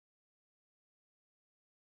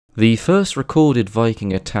The first recorded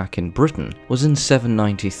Viking attack in Britain was in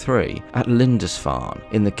 793 at Lindisfarne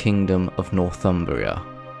in the Kingdom of Northumbria.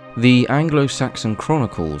 The Anglosaxon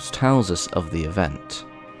Chronicles tells us of the event.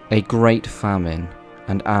 A great famine,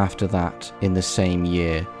 and after that, in the same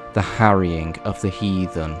year, the harrying of the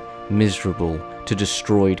heathen, miserable to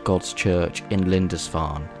destroyed God's church in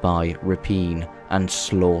Lindisfarne by rapine and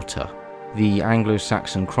slaughter. The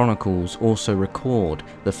Anglo-Saxon Chronicles also record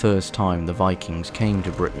the first time the Vikings came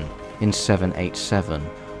to Britain in 787,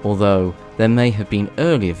 although there may have been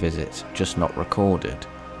earlier visits just not recorded,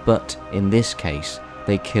 but in this case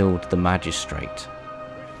they killed the magistrate.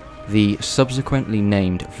 The subsequently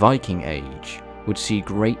named Viking Age would see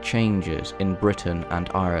great changes in Britain and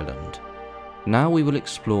Ireland. Now we will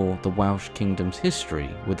explore the Welsh kingdom's history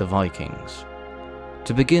with the Vikings.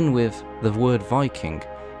 To begin with, the word Viking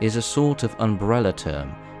is a sort of umbrella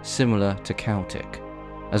term similar to Celtic,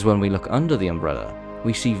 as when we look under the umbrella,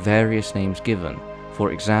 we see various names given,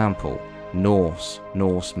 for example, Norse,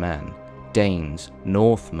 Norsemen, Danes,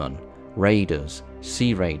 Northmen, Raiders,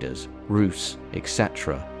 Sea Raiders, Rees,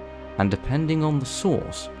 etc. And depending on the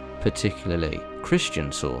source, particularly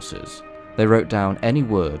Christian sources, they wrote down any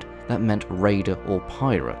word that meant raider or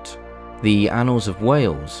pirate. The Annals of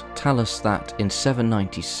Wales tell us that in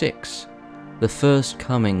 796, the first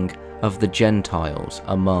coming of the Gentiles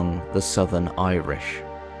among the southern Irish.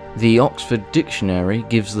 The Oxford Dictionary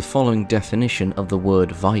gives the following definition of the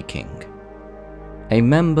word Viking: a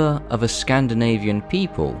member of a Scandinavian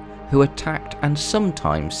people who attacked and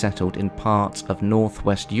sometimes settled in parts of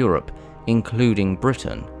northwest Europe, including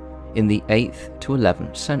Britain, in the 8th to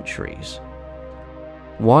 11th centuries.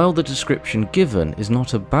 While the description given is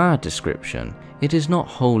not a bad description, it is not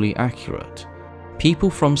wholly accurate.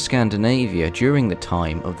 People from Scandinavia during the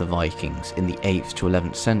time of the Vikings in the 8th to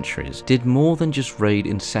 11th centuries did more than just raid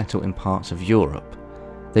and settle in parts of Europe.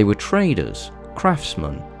 They were traders,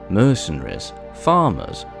 craftsmen, mercenaries,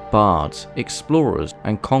 farmers, bards, explorers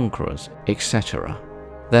and conquerors, etc.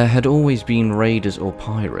 There had always been raiders or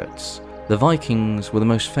pirates. The Vikings were the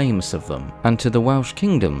most famous of them, and to the Welsh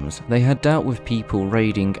kingdoms they had dealt with people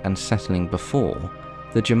raiding and settling before,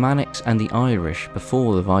 the Germanics and the Irish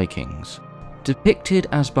before the Vikings. Depicted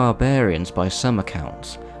as barbarians by some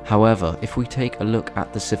accounts, however, if we take a look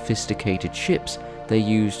at the sophisticated ships they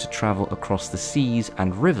used to travel across the seas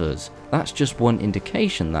and rivers, that's just one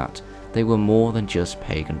indication that they were more than just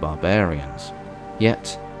pagan barbarians.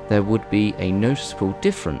 Yet, there would be a noticeable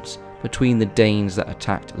difference between the Danes that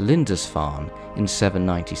attacked Lindisfarne in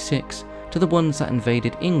 796 to the ones that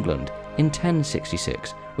invaded England in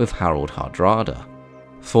 1066 with Harald Hardrada.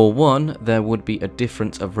 For one, there would be a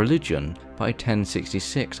difference of religion. By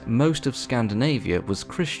 1066, most of Scandinavia was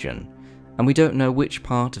Christian, and we don't know which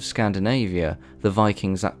part of Scandinavia the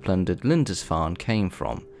Vikings that plundered Lindisfarne came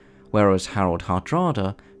from, whereas Harald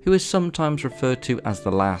Hardrada, who is sometimes referred to as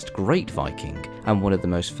the last great Viking and one of the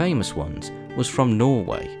most famous ones, was from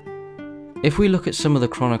Norway. If we look at some of the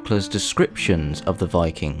chroniclers' descriptions of the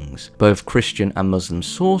Vikings, both Christian and Muslim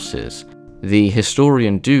sources, the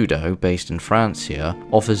historian Dudo, based in France here,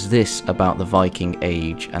 offers this about the Viking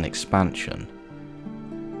age and expansion.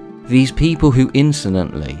 These people who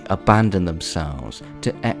insolently abandon themselves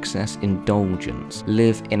to excess indulgence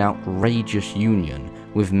live in outrageous union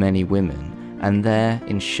with many women, and there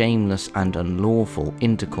in shameless and unlawful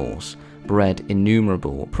intercourse bred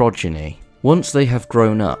innumerable progeny. Once they have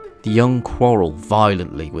grown up, the young quarrel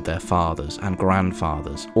violently with their fathers and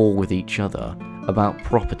grandfathers or with each other about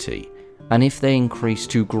property, and if they increase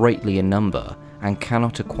too greatly in number and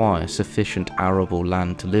cannot acquire sufficient arable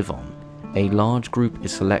land to live on, a large group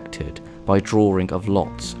is selected by drawing of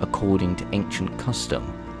lots according to ancient custom,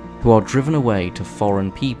 who are driven away to foreign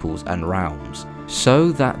peoples and realms,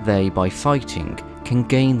 so that they by fighting can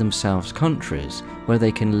gain themselves countries where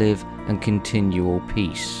they can live and continual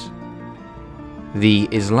peace. The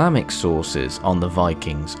Islamic sources on the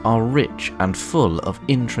Vikings are rich and full of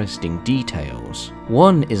interesting details.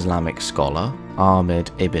 One Islamic scholar,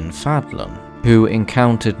 Ahmed ibn Fadlan, who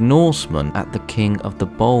encountered Norsemen at the king of the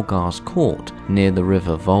Bulgars' court near the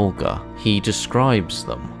river Volga, he describes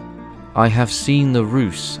them. I have seen the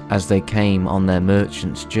Rus as they came on their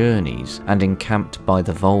merchants' journeys and encamped by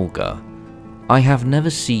the Volga. I have never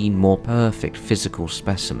seen more perfect physical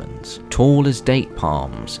specimens, tall as date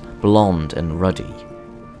palms, blonde and ruddy.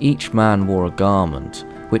 Each man wore a garment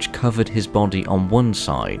which covered his body on one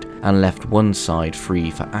side and left one side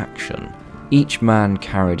free for action. Each man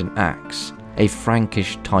carried an axe, a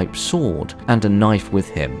Frankish-type sword, and a knife with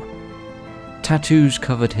him. Tattoos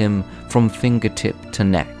covered him from fingertip to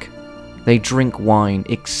neck. They drink wine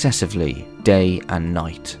excessively, day and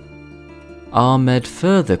night. Ahmed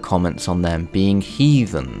further comments on them being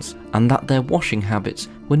heathens and that their washing habits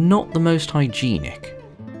were not the most hygienic.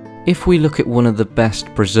 If we look at one of the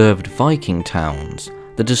best preserved Viking towns,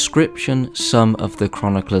 the description some of the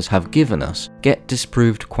chroniclers have given us get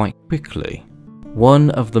disproved quite quickly.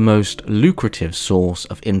 One of the most lucrative source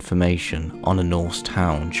of information on a Norse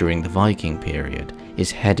town during the Viking period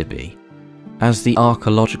is Hedeby, as the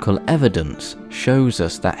archaeological evidence shows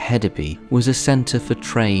us that Hedeby was a centre for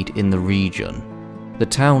trade in the region. The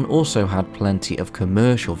town also had plenty of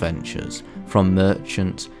commercial ventures from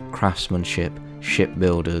merchants, craftsmanship,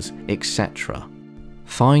 shipbuilders, etc.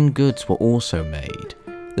 Fine goods were also made.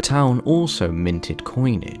 The town also minted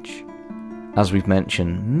coinage. As we've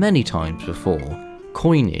mentioned many times before,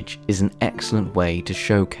 coinage is an excellent way to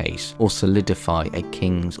showcase or solidify a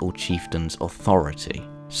king's or chieftain's authority.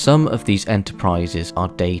 Some of these enterprises are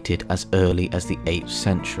dated as early as the 8th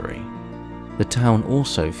century. The town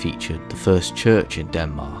also featured the first church in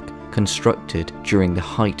Denmark, constructed during the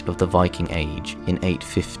height of the Viking Age in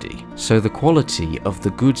 850, so the quality of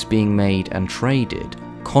the goods being made and traded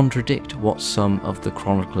contradict what some of the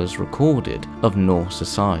chroniclers recorded of Norse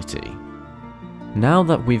society. Now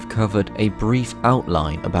that we've covered a brief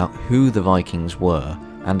outline about who the Vikings were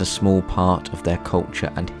and a small part of their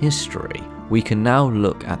culture and history, we can now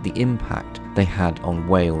look at the impact they had on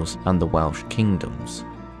Wales and the Welsh kingdoms.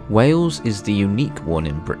 Wales is the unique one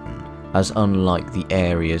in Britain, as unlike the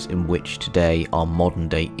areas in which today are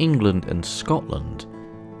modern-day England and Scotland,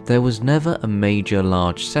 there was never a major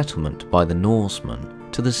large settlement by the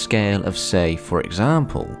Norsemen to the scale of, say, for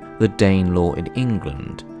example, the Danelaw in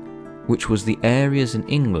England, which was the areas in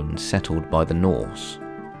England settled by the Norse.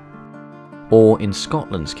 Or in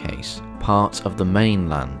Scotland's case, parts of the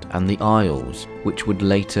mainland and the Isles, which would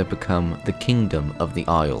later become the Kingdom of the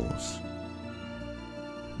Isles.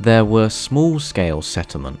 There were small-scale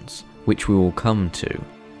settlements, which we will come to,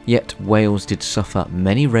 yet Wales did suffer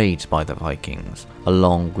many raids by the Vikings,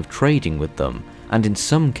 along with trading with them, and in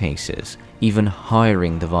some cases, even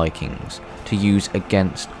hiring the Vikings to use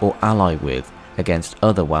against or ally with against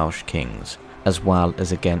other Welsh kings, as well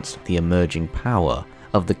as against the emerging power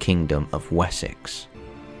of the Kingdom of Wessex.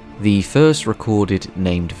 The first recorded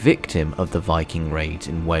named victim of the Viking raids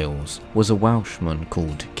in Wales was a Welshman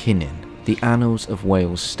called Cynin. The Annals of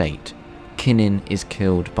Wales state Cynin is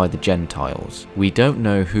killed by the Gentiles. We don't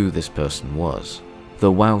know who this person was.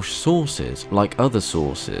 The Welsh sources, like other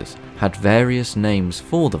sources, had various names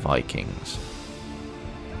for the Vikings.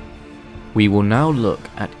 We will now look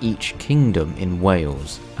at each kingdom in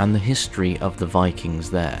Wales and the history of the Vikings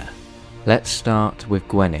there. Let's start with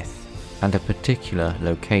Gwynedd and a particular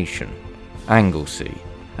location, Anglesey,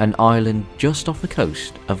 an island just off the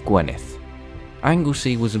coast of Gwynedd.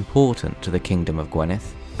 Anglesey was important to the Kingdom of Gwynedd,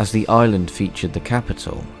 as the island featured the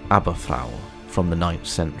capital, Aberfawr, from the 9th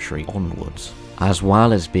century onwards, as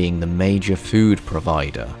well as being the major food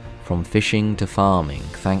provider, from fishing to farming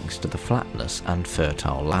thanks to the flatness and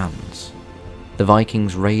fertile lands. The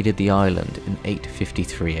Vikings raided the island in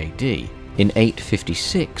 853 AD. In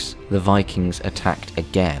 856, the Vikings attacked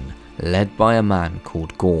again, led by a man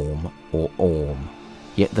called Gorm or Orm,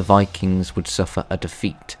 yet the Vikings would suffer a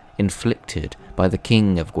defeat inflicted by the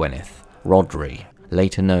king of Gwynedd, Rhodri,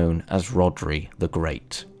 later known as Rhodri the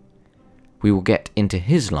Great. We will get into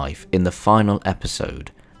his life in the final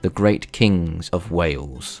episode, The Great Kings of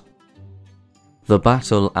Wales. The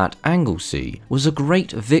battle at Anglesey was a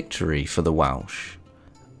great victory for the Welsh.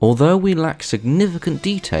 Although we lack significant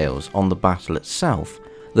details on the battle itself,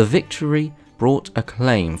 the victory brought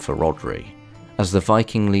acclaim for Rhodri, as the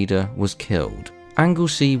Viking leader was killed.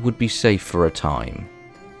 Anglesey would be safe for a time.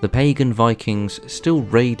 The pagan Vikings still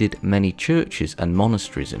raided many churches and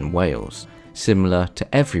monasteries in Wales, similar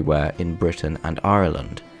to everywhere in Britain and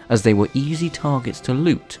Ireland, as they were easy targets to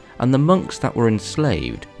loot, and the monks that were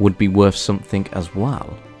enslaved would be worth something as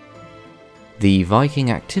well. The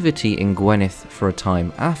Viking activity in Gwynedd for a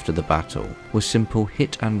time after the battle was simple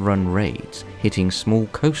hit-and-run raids, hitting small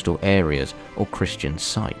coastal areas or Christian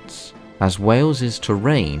sites, as Wales's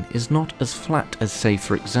terrain is not as flat as, say,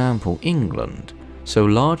 for example, England, so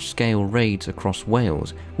large-scale raids across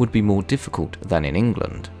Wales would be more difficult than in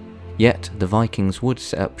England. Yet the Vikings would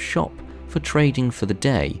set up shop for trading for the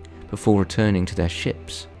day before returning to their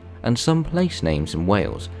ships, and some place names in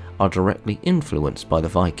Wales are directly influenced by the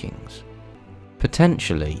Vikings,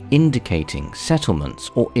 potentially indicating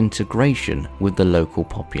settlements or integration with the local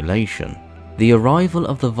population. The arrival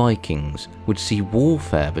of the Vikings would see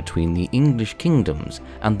warfare between the English kingdoms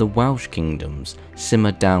and the Welsh kingdoms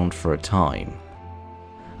simmer down for a time,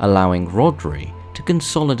 allowing Rhodri to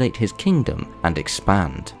consolidate his kingdom and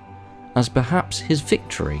expand. as perhaps his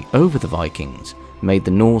victory over the Vikings made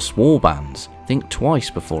the Norse warbands think twice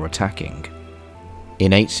before attacking.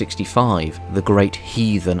 In 865, the Great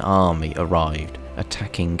Heathen Army arrived,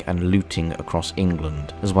 attacking and looting across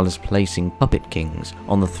England, as well as placing puppet kings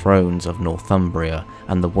on the thrones of Northumbria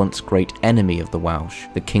and the once great enemy of the Welsh,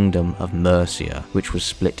 the Kingdom of Mercia, which was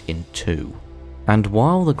split in two. And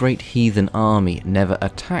while the Great Heathen Army never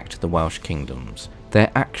attacked the Welsh kingdoms,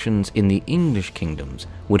 their actions in the English kingdoms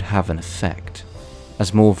would have an effect,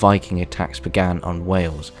 as more Viking attacks began on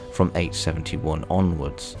Wales from 871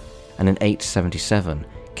 onwards, and in 877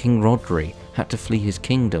 King Rhodri had to flee his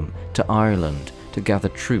kingdom to Ireland to gather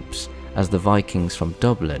troops as the Vikings from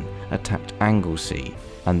Dublin attacked Anglesey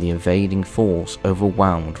and the invading force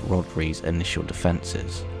overwhelmed Rhodri's initial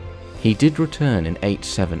defences. He did return in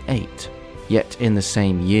 878, yet in the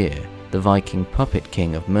same year the Viking puppet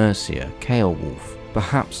king of Mercia, Ceolwulf,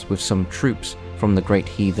 perhaps with some troops from the Great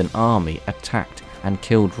Heathen Army, attacked and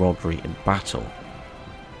killed Rhodri in battle.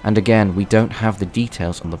 And again, we don't have the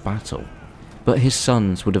details on the battle, but his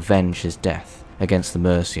sons would avenge his death against the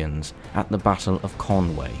Mercians at the Battle of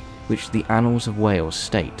Conway, which the Annals of Wales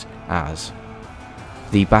state as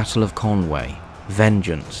the Battle of Conway,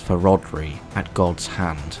 vengeance for Rhodri at God's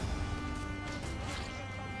hand.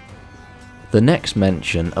 The next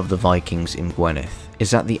mention of the Vikings in Gwynedd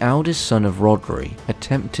is that the eldest son of Rhodri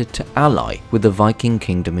attempted to ally with the Viking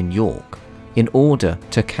kingdom in York in order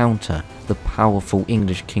to counter the powerful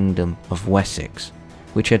English kingdom of Wessex,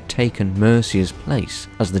 which had taken Mercia's place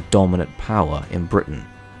as the dominant power in Britain,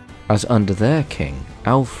 as under their king,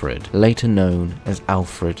 Alfred, later known as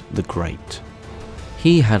Alfred the Great.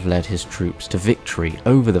 He had led his troops to victory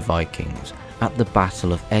over the Vikings at the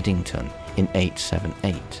Battle of Edington in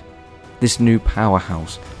 878. This new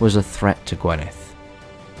powerhouse was a threat to Gwynedd.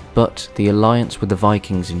 But the alliance with the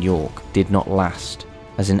Vikings in York did not last,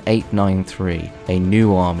 as in 893 a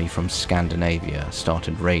new army from Scandinavia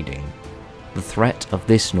started raiding. The threat of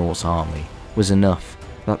this Norse army was enough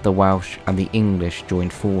that the Welsh and the English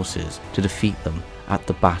joined forces to defeat them at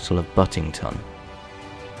the Battle of Buttington.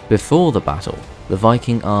 Before the battle, the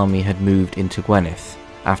Viking army had moved into Gwynedd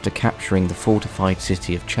after capturing the fortified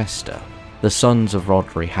city of Chester. The sons of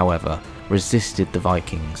Rhodri, however, resisted the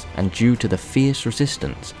Vikings, and due to the fierce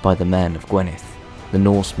resistance by the men of Gwynedd, the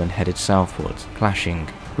Norsemen headed southwards, clashing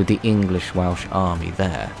with the English-Welsh army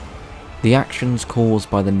there. The actions caused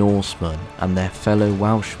by the Norsemen and their fellow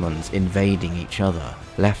Welshmen's invading each other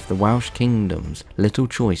left the Welsh kingdoms little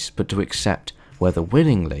choice but to accept, whether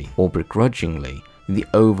willingly or begrudgingly, the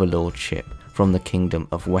overlordship from the kingdom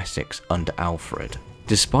of Wessex under Alfred.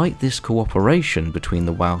 Despite this cooperation between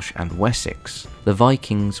the Welsh and Wessex, the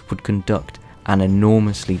Vikings would conduct an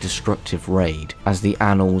enormously destructive raid, as the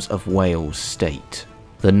Annals of Wales state.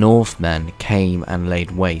 The Northmen came and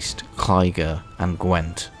laid waste Lloegr and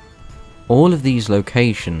Gwent. All of these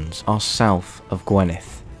locations are south of Gwynedd.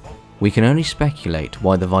 We can only speculate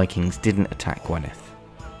why the Vikings didn't attack Gwynedd.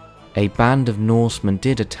 A band of Norsemen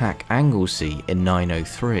did attack Anglesey in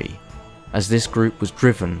 903, as this group was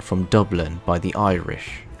driven from Dublin by the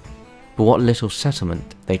Irish. But what little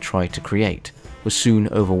settlement they tried to create was soon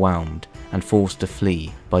overwhelmed and forced to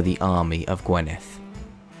flee by the army of Gwynedd.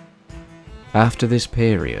 After this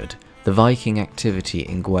period, the Viking activity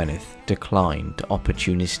in Gwynedd declined to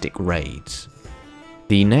opportunistic raids.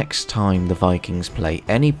 The next time the Vikings play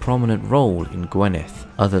any prominent role in Gwynedd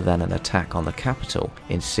other than an attack on the capital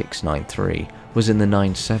in 693 was in the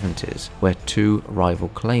 970s, where two rival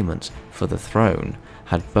claimants for the throne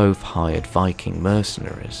had both hired Viking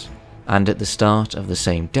mercenaries. And at the start of the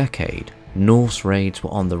same decade, Norse raids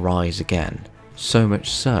were on the rise again, so much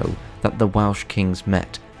so that the Welsh kings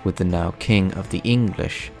met with the now King of the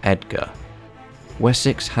English, Edgar.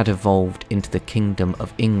 Wessex had evolved into the Kingdom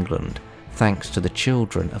of England thanks to the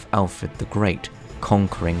children of Alfred the Great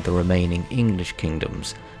conquering the remaining English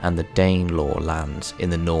kingdoms and the Danelaw lands in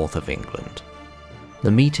the north of England.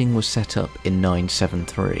 The meeting was set up in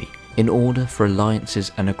 973 in order for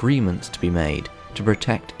alliances and agreements to be made to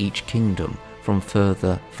protect each kingdom from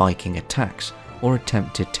further Viking attacks or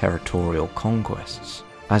attempted territorial conquests.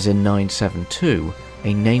 As in 972,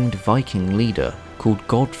 a named Viking leader called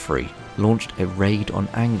Godfrey launched a raid on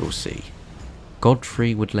Anglesey.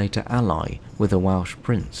 Godfrey would later ally with a Welsh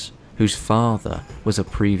prince, whose father was a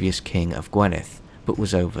previous king of Gwynedd but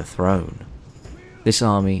was overthrown. This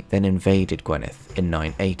army then invaded Gwynedd in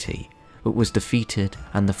 980, but was defeated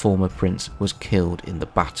and the former prince was killed in the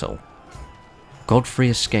battle. Godfrey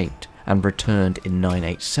escaped and returned in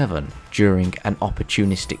 987 during an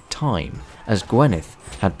opportunistic time, as Gwynedd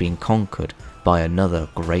had been conquered by another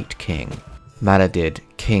great king, Maladid,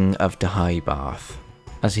 king of Deheubarth.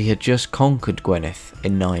 as he had just conquered Gwynedd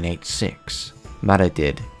in 986.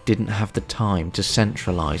 Madadid didn't have the time to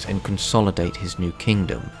centralise and consolidate his new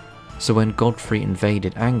kingdom, so when Godfrey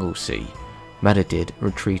invaded Anglesey, Madadid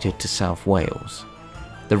retreated to South Wales.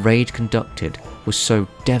 The raid conducted was so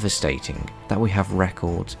devastating that we have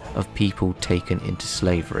records of people taken into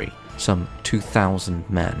slavery. Some 2,000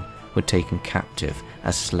 men were taken captive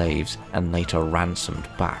as slaves and later ransomed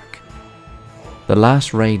back. The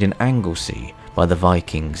last raid in Anglesey by the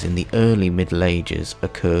Vikings in the early Middle Ages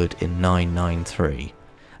occurred in 993,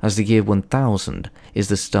 as the year 1000 is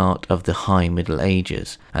the start of the High Middle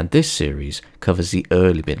Ages, and this series covers the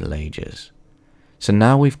early Middle Ages. So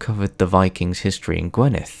now we've covered the Vikings' history in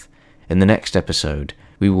Gwynedd. In the next episode,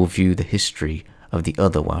 we will view the history of the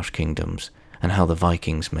other Welsh kingdoms and how the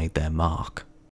Vikings made their mark.